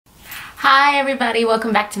Hi everybody,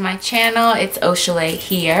 welcome back to my channel. It's OhSheReads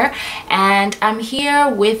here, and I'm here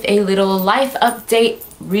with a little life update,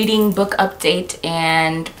 reading book update,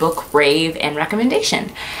 and book rave and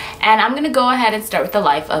recommendation. And I'm gonna go ahead and start with the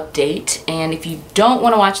life update. And if you don't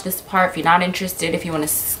want to watch this part, if you're not interested, if you want to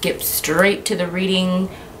skip straight to the reading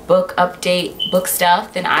book update, book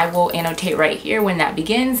stuff, then I will annotate right here when that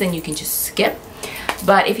begins and you can just skip.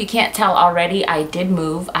 But if you can't tell already, I did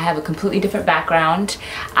move. I have a completely different background.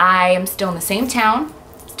 I am still in the same town,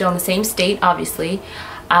 still in the same state, obviously.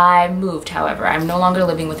 I moved, however. I'm no longer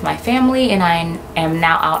living with my family, and I am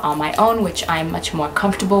now out on my own, which I'm much more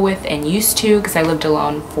comfortable with and used to because I lived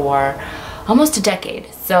alone for almost a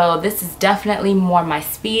decade. So this is definitely more my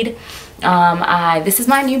speed. This is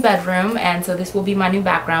my new bedroom, and so this will be my new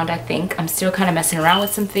background, I think. I'm still kind of messing around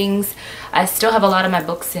with some things. I still have a lot of my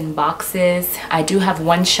books in boxes. I do have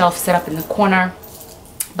one shelf set up in the corner,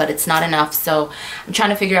 but it's not enough, so I'm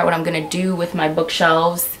trying to figure out what I'm going to do with my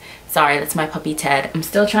bookshelves. Sorry, that's my puppy Ted. I'm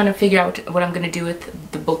still trying to figure out what I'm going to do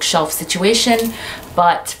with the bookshelf situation,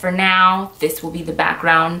 but for now, this will be the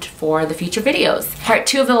background for the future videos. Part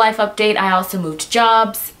 2 of the life update, I also moved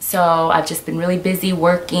jobs, so I've just been really busy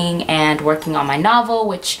working on my novel,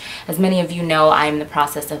 which, as many of you know, I'm in the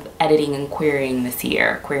process of editing and querying this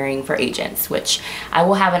year, querying for agents, which I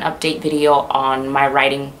will have an update video on my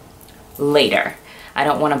writing later. I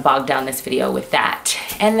don't want to bog down this video with that.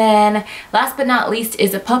 And then last but not least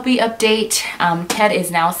is a puppy update. Ted is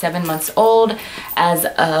now 7 months old as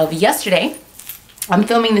of yesterday. I'm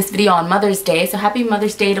filming this video on Mother's Day, so happy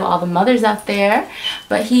Mother's Day to all the mothers out there.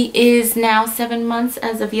 But he is now 7 months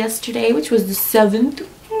as of yesterday, which was the 7th.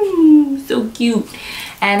 So cute.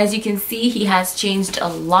 And as you can see, he has changed a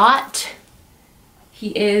lot.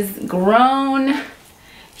 He is grown.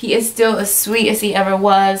 He is still as sweet as he ever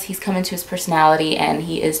was. He's come into his personality, and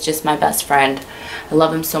he is just my best friend. I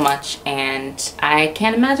love him so much, and I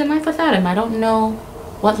can't imagine life without him. I don't know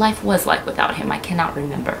what life was like without him. I cannot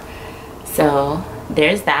remember. So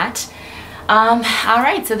there's that.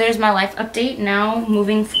 Alright, so there's my life update. Now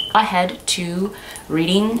moving ahead to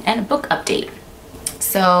reading and book update.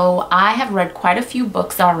 So I have read quite a few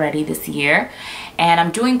books already this year, and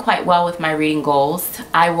I'm doing quite well with my reading goals.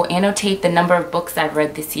 I will annotate the number of books I've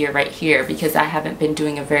read this year right here because I haven't been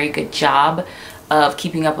doing a very good job of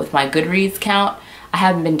keeping up with my Goodreads count. I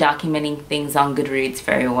haven't been documenting things on Goodreads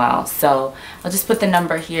very well, so I'll just put the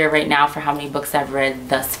number here right now for how many books I've read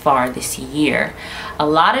thus far this year. A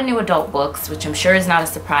lot of new adult books, which I'm sure is not a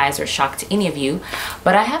surprise or shock to any of you,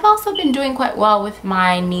 but I have also been doing quite well with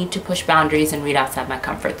my need to push boundaries and read outside my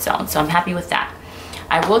comfort zone, so I'm happy with that.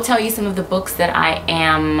 I will tell you some of the books that I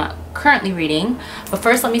am currently reading, but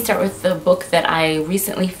first let me start with the book that I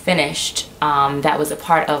recently finished that was a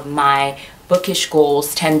part of my bookish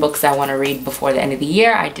goals, 10 books I want to read before the end of the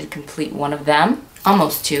year. I did complete one of them,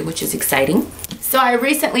 almost 2, which is exciting. So I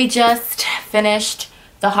recently just finished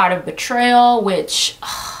The Heart of Betrayal, which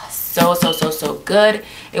so good.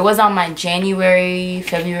 It was on my January,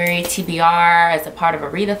 February TBR as a part of a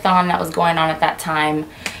readathon that was going on at that time.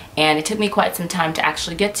 And it took me quite some time to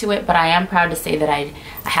actually get to it, but I am proud to say that I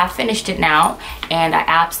have finished it now, and I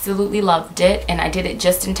absolutely loved it, and I did it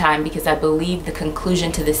just in time because I believe the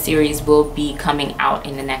conclusion to the series will be coming out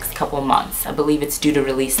in the next couple months. I believe it's due to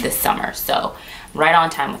release this summer, so I'm right on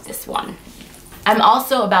time with this one. I'm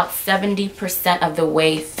also about 70% of the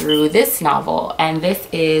way through this novel, and this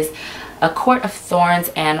is A Court of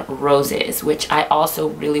Thorns and Roses, which I also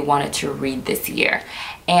really wanted to read this year.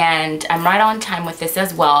 And I'm right on time with this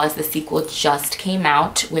as well, as the sequel just came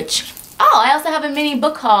out, which, oh, I also have a mini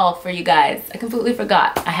book haul for you guys. I completely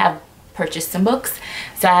forgot. I have purchased some books,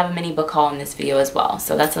 so I have a mini book haul in this video as well.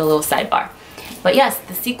 So that's a little sidebar. But yes,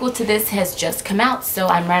 the sequel to this has just come out, so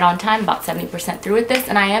I'm right on time, about 70% through with this,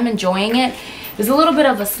 and I am enjoying it. It was a little bit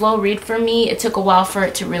of a slow read for me. It took a while for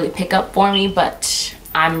it to really pick up for me, but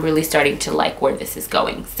I'm really starting to like where this is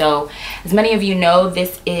going. So, as many of you know,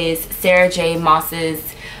 this is Sarah J.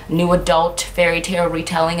 Maas's new adult fairy tale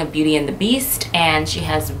retelling of Beauty and the Beast, and she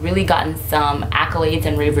has really gotten some accolades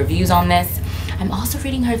and rave reviews on this. I'm also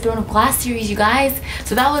reading her Throne of Glass series, you guys.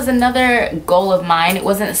 So that was another goal of mine. It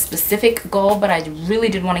wasn't a specific goal, but I really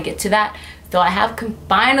did want to get to that. So I have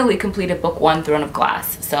finally completed book 1, Throne of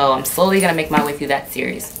Glass. So I'm slowly going to make my way through that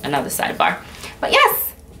series. Another sidebar. But yes,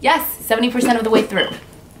 70% of the way through.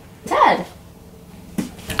 Ted.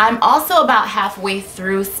 I'm also about halfway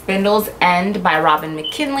through Spindle's End by Robin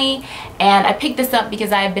McKinley, and I picked this up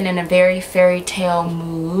because I have been in a very fairy tale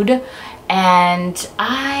mood, and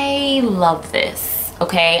I love this.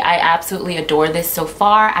 Okay, I absolutely adore this so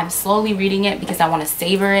far. I'm slowly reading it because I want to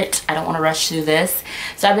savor it. I don't want to rush through this.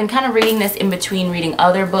 So I've been kind of reading this in between reading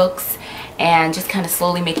other books, and just kind of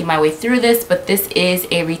slowly making my way through this. But this is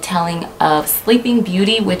a retelling of Sleeping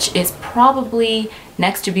Beauty, which is probably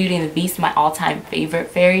next to Beauty and the Beast my all-time favorite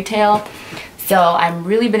fairy tale. So I've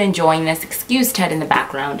really been enjoying this. Excuse Ted in the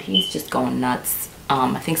background, he's just going nuts.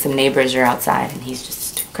 I think some neighbors are outside and he's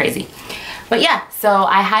just crazy. But yeah, so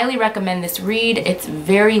I highly recommend this read. It's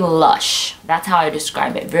very lush. That's how I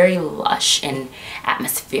describe it. Very lush and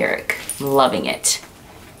atmospheric. I'm loving it.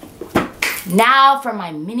 Now for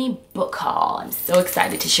my mini book haul. I'm so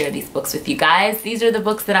excited to share these books with you guys. These are the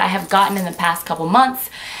books that I have gotten in the past couple months.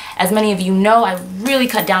 As many of you know, I really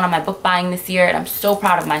cut down on my book buying this year, and I'm so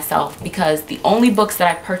proud of myself because the only books that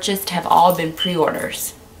I purchased have all been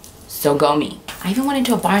pre-orders. So go me. I even went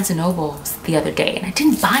into a Barnes & Noble's the other day and I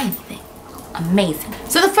didn't buy anything. Amazing.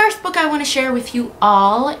 So the first book I want to share with you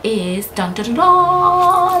all is dun dun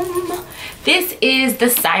dun. This is The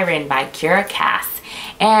Siren by Kiera Cass.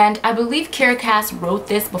 And I believe Kiera Cass wrote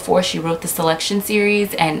this before she wrote the Selection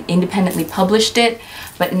series and independently published it,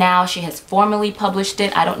 but now she has formally published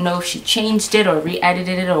it. I don't know if she changed it or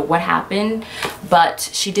re-edited it or what happened, but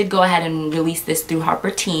she did go ahead and release this through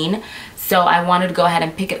Harper Teen. So I wanted to go ahead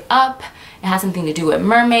and pick it up. It has something to do with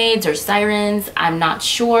mermaids or sirens. I'm not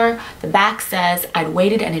sure. The back says, I'd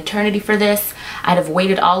waited an eternity for this. I'd have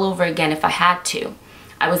waited all over again if I had to.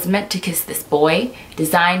 I was meant to kiss this boy,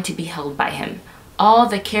 designed to be held by him. All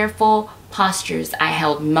the careful postures I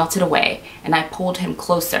held melted away, and I pulled him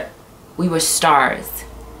closer. We were stars.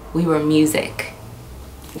 We were music.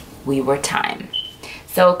 We were time.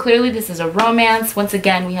 So clearly this is a romance. Once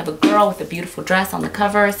again, we have a girl with a beautiful dress on the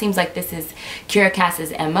cover. Seems like this is Kiera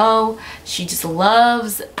Cass's MO. She just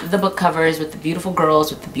loves the book covers with the beautiful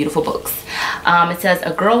girls with the beautiful books. It says,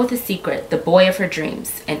 a girl with a secret, the boy of her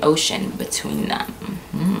dreams, an ocean between them.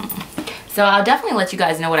 So I'll definitely let you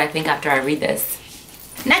guys know what I think after I read this.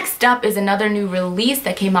 Next up is another new release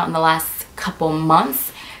that came out in the last couple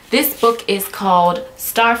months. This book is called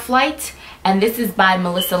Starflight. And this is by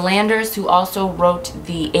Melissa Landers, who also wrote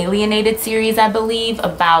the Alienated series, I believe,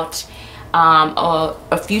 about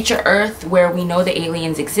a future Earth where we know the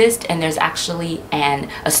aliens exist, and there's actually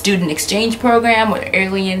a student exchange program where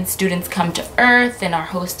alien students come to Earth and are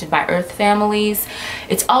hosted by Earth families.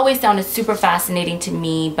 It's always sounded super fascinating to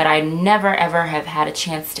me, but I never ever have had a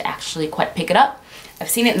chance to actually quite pick it up. I've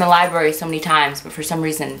seen it in the library so many times, but for some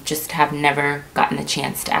reason just have never gotten a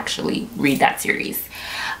chance to actually read that series.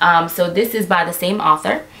 So this is by the same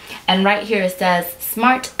author, and right here it says,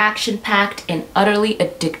 smart, action-packed, and utterly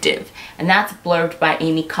addictive. And that's blurbed by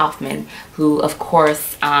Amy Kaufman, who of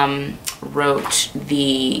course wrote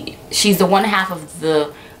she's the one half of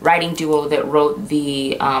the writing duo that wrote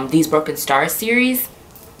the These Broken Stars series.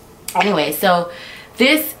 Anyway, so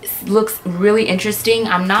this looks really interesting.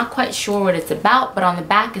 I'm not quite sure what it's about, but on the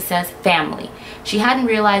back it says family. She hadn't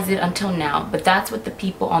realized it until now, but that's what the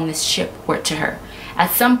people on this ship were to her.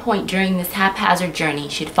 At some point during this haphazard journey,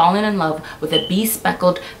 she'd fallen in love with a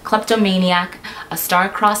bee-speckled kleptomaniac, a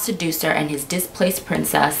star-crossed seducer and his displaced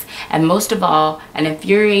princess, and most of all, an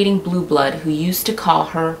infuriating blue blood who used to call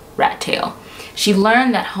her Rat Tail. She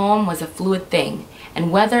learned that home was a fluid thing, and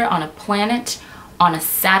whether on a planet, on a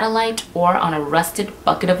satellite, or on a rusted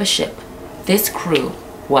bucket of a ship, this crew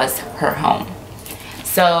was her home.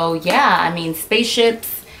 So yeah, I mean,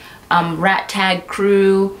 spaceships, rat tag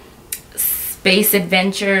crew, space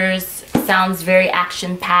adventures, sounds very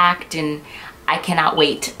action-packed, and I cannot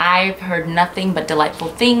wait. I've heard nothing but delightful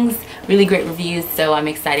things, really great reviews, so I'm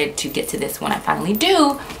excited to get to this when I finally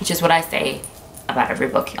do, which is what I say about every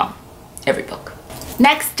book, y'all. Every book.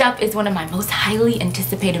 Next up is one of my most highly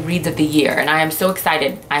anticipated reads of the year, and I am so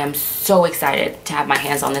excited. I am so excited to have my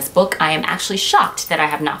hands on this book. I am actually shocked that I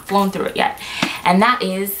have not flown through it yet, and that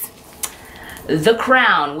is The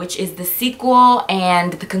Crown, which is the sequel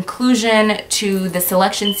and the conclusion to the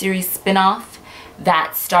Selection series spin-off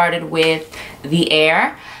that started with The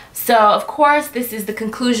Heir. So of course this is the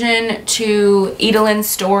conclusion to Edelin's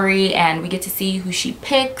story, and we get to see who she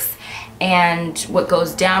picks and what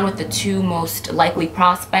goes down with the two most likely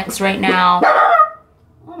prospects right now.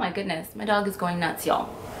 Oh my goodness, my dog is going nuts,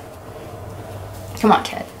 y'all. Come on,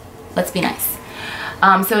 kid, let's be nice.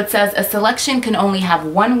 So it says, a selection can only have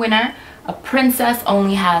one winner. A princess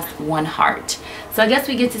only has one heart. So I guess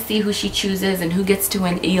we get to see who she chooses and who gets to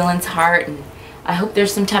win Edelin's heart, and I hope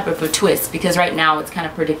there's some type of a twist, because right now it's kind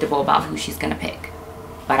of predictable about who she's gonna pick.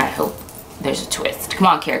 But I hope there's a twist. Come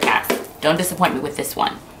on, Kiera Cass, don't disappoint me with this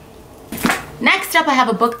one. Next up, I have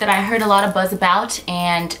a book that I heard a lot of buzz about,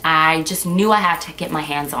 and I just knew I had to get my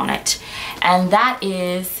hands on it. And that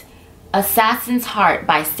is Assassin's Heart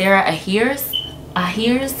by Sarah Ahirs.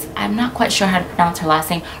 I'm not quite sure how to pronounce her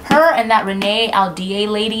last name. Her and that Renee Aldier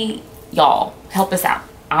lady y'all, help us out.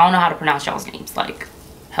 I don't know how to pronounce y'all's names, like,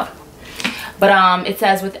 help. But it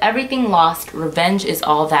says, with everything lost, revenge is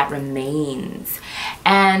all that remains.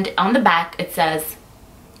 And on the back it says,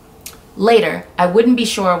 later, I wouldn't be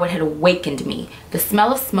sure what had awakened me, the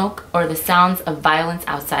smell of smoke or the sounds of violence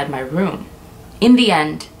outside my room. In the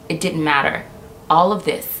end, it didn't matter. All of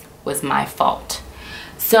this was my fault.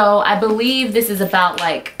 So I believe this is about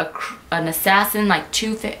like an assassin, like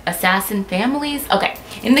two assassin families. Okay,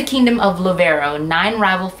 in the kingdom of Lovero, 9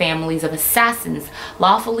 rival families of assassins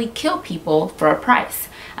lawfully kill people for a price.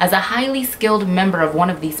 As a highly skilled member of one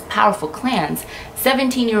of these powerful clans,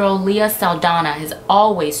 17-year-old Leah Saldana has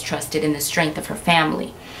always trusted in the strength of her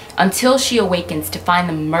family, until she awakens to find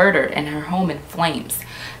them murdered and her home in flames.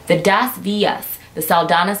 The Das Villas, the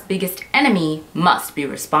Saldana's biggest enemy, must be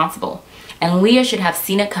responsible. And Leah should have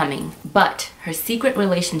seen it coming, but her secret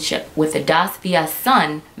relationship with the Das Villas'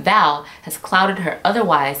 son, Val, has clouded her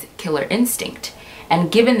otherwise killer instinct,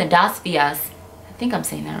 and given the Das Villas, I think I'm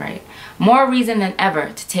saying that right, more reason than ever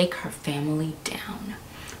to take her family down.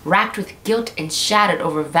 Racked with guilt and shattered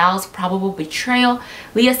over Val's probable betrayal,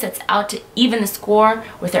 Leah sets out to even the score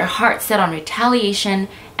with her heart set on retaliation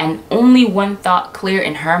and only one thought clear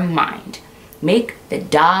in her mind: make the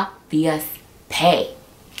Das Villas pay.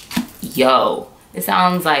 Yo, it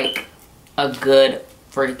sounds like a good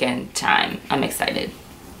freaking time. I'm excited.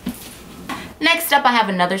 Next up, I have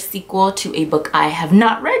another sequel to a book I have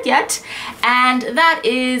not read yet, and that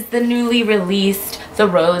is the newly released The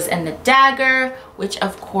Rose and the Dagger, which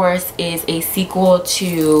of course is a sequel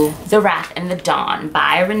to The Wrath and the Dawn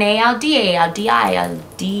by Renee Aldi.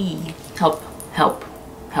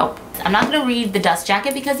 Help. I'm not going to read The Dust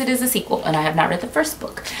Jacket because it is a sequel and I have not read the first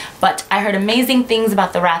book. But I heard amazing things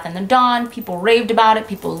about The Wrath and the Dawn. People raved about it.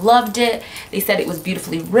 People loved it. They said it was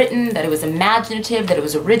beautifully written, that it was imaginative, that it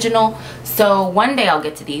was original. So one day I'll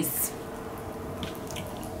get to these.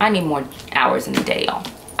 I need more hours in the day, y'all.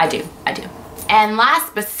 I do. And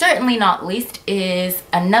last but certainly not least is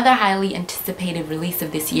another highly anticipated release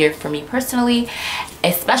of this year for me personally,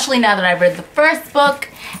 especially now that I've read the first book,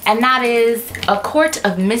 and that is A Court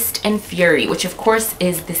of Mist and Fury, which of course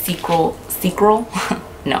is the sequel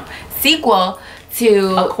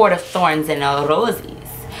to A Court of Thorns and Roses.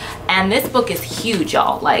 And this book is huge,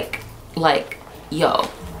 y'all. Like yo,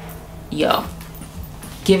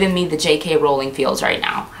 giving me the J.K. Rowling feels right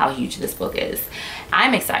now, how huge this book is.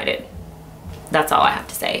 I'm excited. That's all I have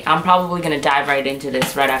to say. I'm probably gonna dive right into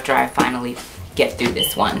this right after I finally get through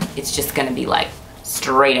this one. It's just gonna be like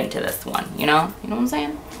straight into this one, you know? You know what I'm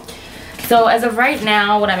saying? So as of right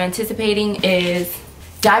now, what I'm anticipating is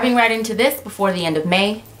diving right into this before the end of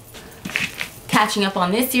May, catching up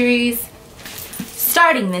on this series,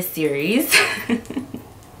 starting this series,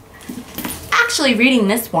 actually reading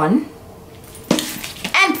this one,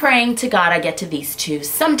 and praying to God I get to these two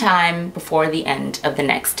sometime before the end of the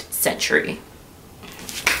next century.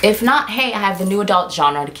 If not, hey, I have the new adult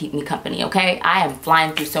genre to keep me company, okay? I am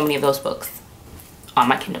flying through so many of those books on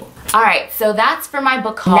my Kindle. All right, so that's for my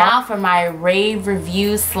book haul. Now for my rave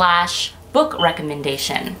review slash book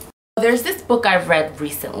recommendation. There's this book I've read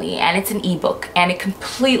recently, and it's an ebook, and it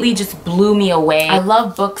completely just blew me away. I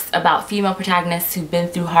love books about female protagonists who've been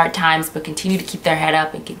through hard times but continue to keep their head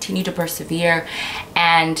up and continue to persevere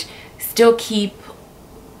and still keep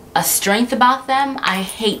a strength about them. I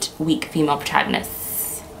hate weak female protagonists.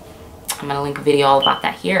 I'm gonna link a video all about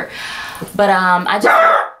that here. But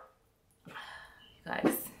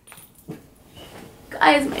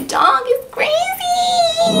guys, my dog is crazy.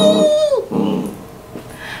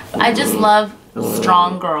 I just love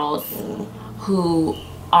strong girls who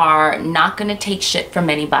are not gonna take shit from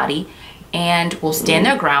anybody and will stand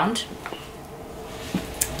their ground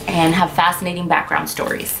and have fascinating background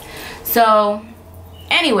stories. So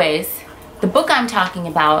anyways, the book I'm talking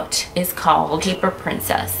about is called Paper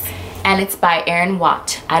Princess, and it's by Erin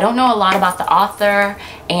Watt. I don't know a lot about the author,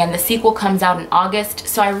 and the sequel comes out in August,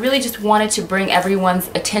 so I really just wanted to bring everyone's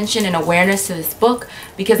attention and awareness to this book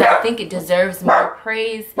because I think it deserves more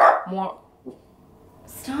praise, more...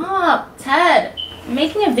 Stop, Ted. I'm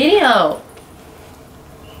making a video.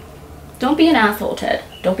 Don't be an asshole, Ted.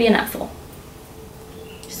 Don't be an asshole.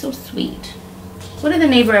 You're so sweet. What did the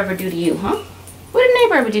neighbor ever do to you, huh? What did the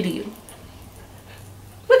neighbor ever do to you?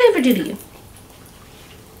 What did they ever do to you?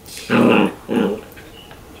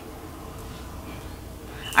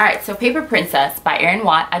 Alright, so Paper Princess by Erin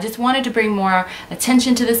Watt. I just wanted to bring more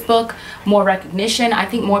attention to this book, more recognition. I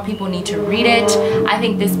think more people need to read it. I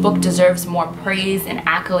think this book deserves more praise and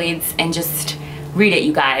accolades, and just read it,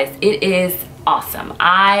 you guys. It is awesome.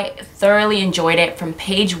 I thoroughly enjoyed it from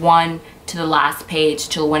page 1 to the last page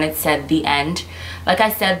till when it said the end. Like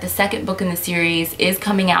I said, the second book in the series is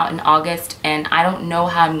coming out in August, and I don't know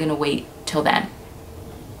how I'm gonna wait till then.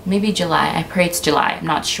 Maybe July. I pray it's July. I'm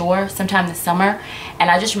not sure. Sometime this summer. And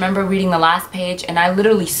I just remember reading the last page and I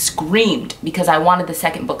literally screamed because I wanted the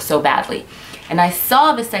second book so badly. And I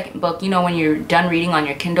saw the second book, you know, when you're done reading on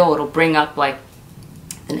your Kindle, it'll bring up like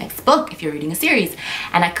the next book if you're reading a series.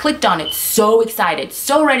 And I clicked on it so excited,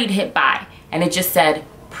 so ready to hit buy. And it just said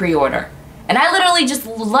pre-order. And I literally just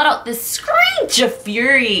let out this screech of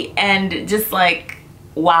fury and just like,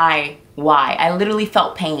 why? I literally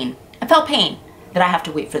felt pain. I felt pain that I have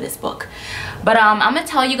to wait for this book. But I'm gonna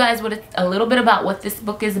tell you guys a little bit about what this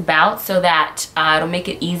book is about so that it'll make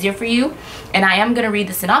it easier for you. And I am gonna read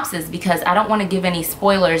the synopsis because I don't want to give any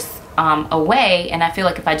spoilers away, and I feel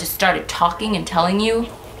like if I just started talking and telling you,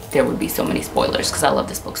 there would be so many spoilers because I love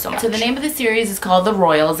this book so much. So the name of the series is called The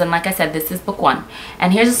Royals, and like I said, this is book 1.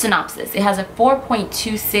 And here's a synopsis. It has a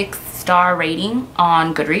 4.26 star rating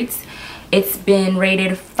on Goodreads. It's been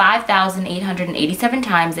rated 5,887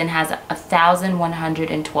 times and has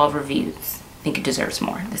 1,112 reviews. I think it deserves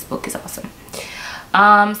more. This book is awesome.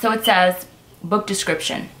 So it says, book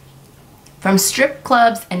description. From strip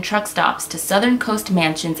clubs and truck stops to southern coast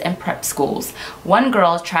mansions and prep schools, one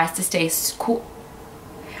girl tries to stay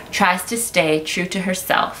true to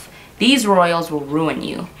herself. These royals will ruin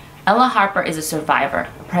you. Ella Harper is a survivor,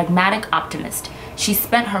 a pragmatic optimist. She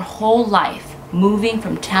spent her whole life moving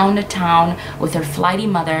from town to town with her flighty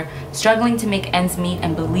mother, struggling to make ends meet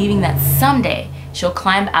and believing that someday she'll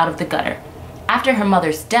climb out of the gutter. After her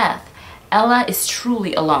mother's death, Ella is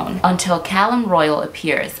truly alone until Callum Royal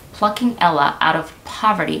appears, plucking Ella out of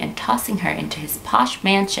poverty and tossing her into his posh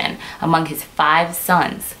mansion among his 5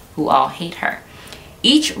 sons, who all hate her.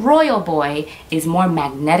 Each royal boy is more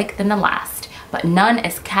magnetic than the last, but none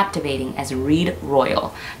as captivating as Reed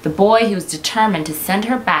Royal, the boy who is determined to send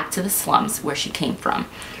her back to the slums where she came from.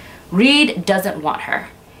 Reed doesn't want her.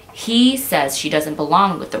 He says she doesn't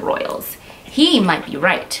belong with the royals. He might be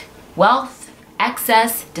right. Wealth,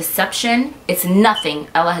 excess, deception, it's nothing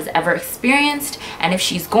Ella has ever experienced, and if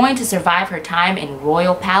she's going to survive her time in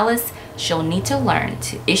Royal Palace, she'll need to learn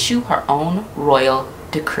to issue her own royal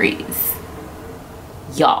decrees.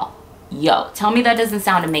 Y'all. Yo, tell me that doesn't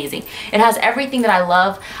sound amazing. It has everything that I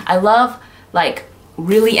love. I love like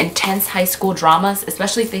really intense high school dramas,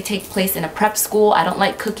 especially if they take place in a prep school. I don't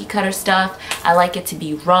like cookie cutter stuff. I like it to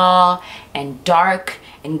be raw and dark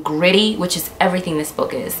and gritty, which is everything this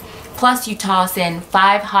book is. Plus you toss in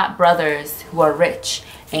 5 hot brothers who are rich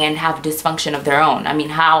and have dysfunction of their own. I mean,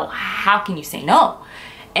 how can you say no?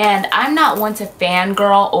 And I'm not one to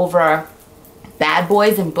fangirl over bad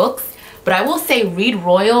boys in books, but I will say Reed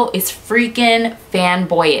Royal is freaking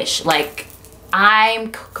fanboyish. Like,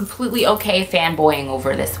 I'm completely okay fanboying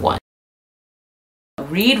over this one.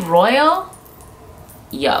 Reed Royal,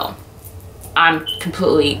 yo, I'm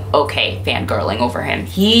completely okay fangirling over him.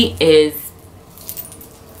 He is,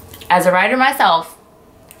 as a writer myself,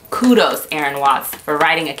 kudos Aaron Watts for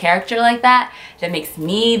writing a character like that makes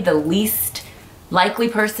me the least likely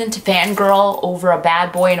person to fangirl over a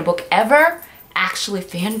bad boy in a book ever. Actually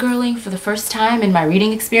fangirling for the first time in my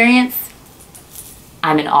reading experience.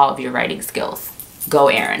 I'm in awe of your writing skills. Go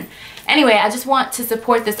Aaron. Anyway, I just want to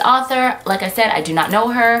support this author. Like I said, I do not know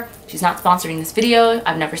her. She's not sponsoring this video.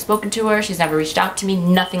 I've never spoken to her. She's never reached out to me.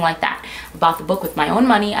 Nothing like that. I bought the book with my own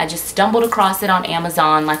money. I just stumbled across it on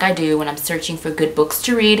Amazon like I do when I'm searching for good books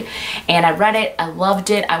to read. And I read it. I loved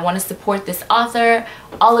it. I want to support this author.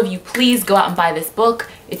 All of you, please go out and buy this book.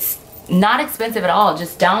 It's not expensive at all.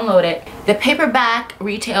 Just download it. The paperback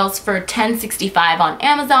retails for $10.65 on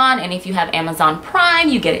Amazon, and if you have Amazon Prime,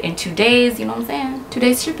 you get it in 2 days. You know what I'm saying? 2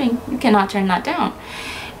 days shipping. You cannot turn that down.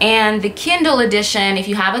 And the Kindle edition, if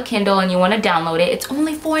you have a Kindle and you want to download it, it's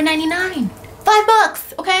only $4.99.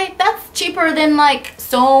 $5, okay? That's cheaper than like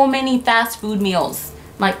so many fast food meals,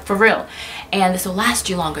 like for real. And this will last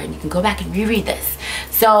you longer and you can go back and reread this.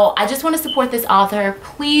 So I just want to support this author.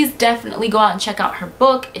 Please definitely go out and check out her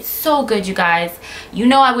book. It's so good, you guys. You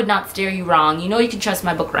know I would not steer you wrong. You know you can trust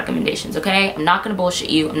my book recommendations, okay? I'm not going to bullshit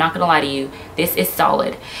you. I'm not going to lie to you. This is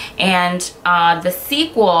solid. And the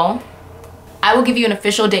sequel, I will give you an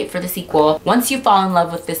official date for the sequel once you fall in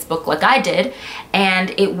love with this book like I did. And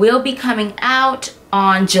it will be coming out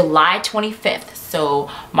on July 25th.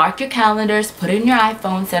 So mark your calendars, put it in your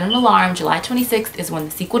iPhone, set an alarm. July 26th is when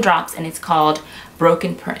the sequel drops, and it's called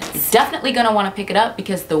Broken Prince. You're definitely gonna wanna pick it up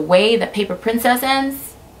because the way that Paper Princess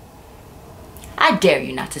ends, I dare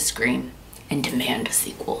you not to scream and demand a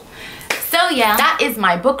sequel. So yeah, that is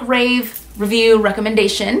my book rave review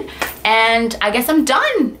recommendation. And I guess I'm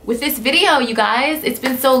done with this video, you guys. It's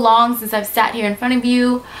been so long since I've sat here in front of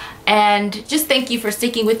you. And just thank you for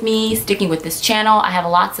sticking with me, sticking with this channel. I have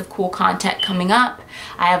lots of cool content coming up.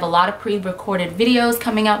 I have a lot of pre-recorded videos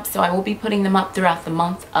coming up, so I will be putting them up throughout the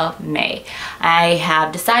month of May. I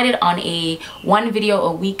have decided on a 1 video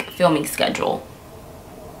a week filming schedule.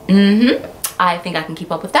 I think I can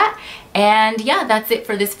keep up with that. And yeah, that's it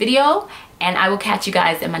for this video. And I will catch you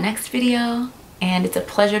guys in my next video. And it's a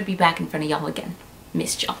pleasure to be back in front of y'all again.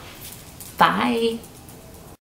 Missed y'all. Bye.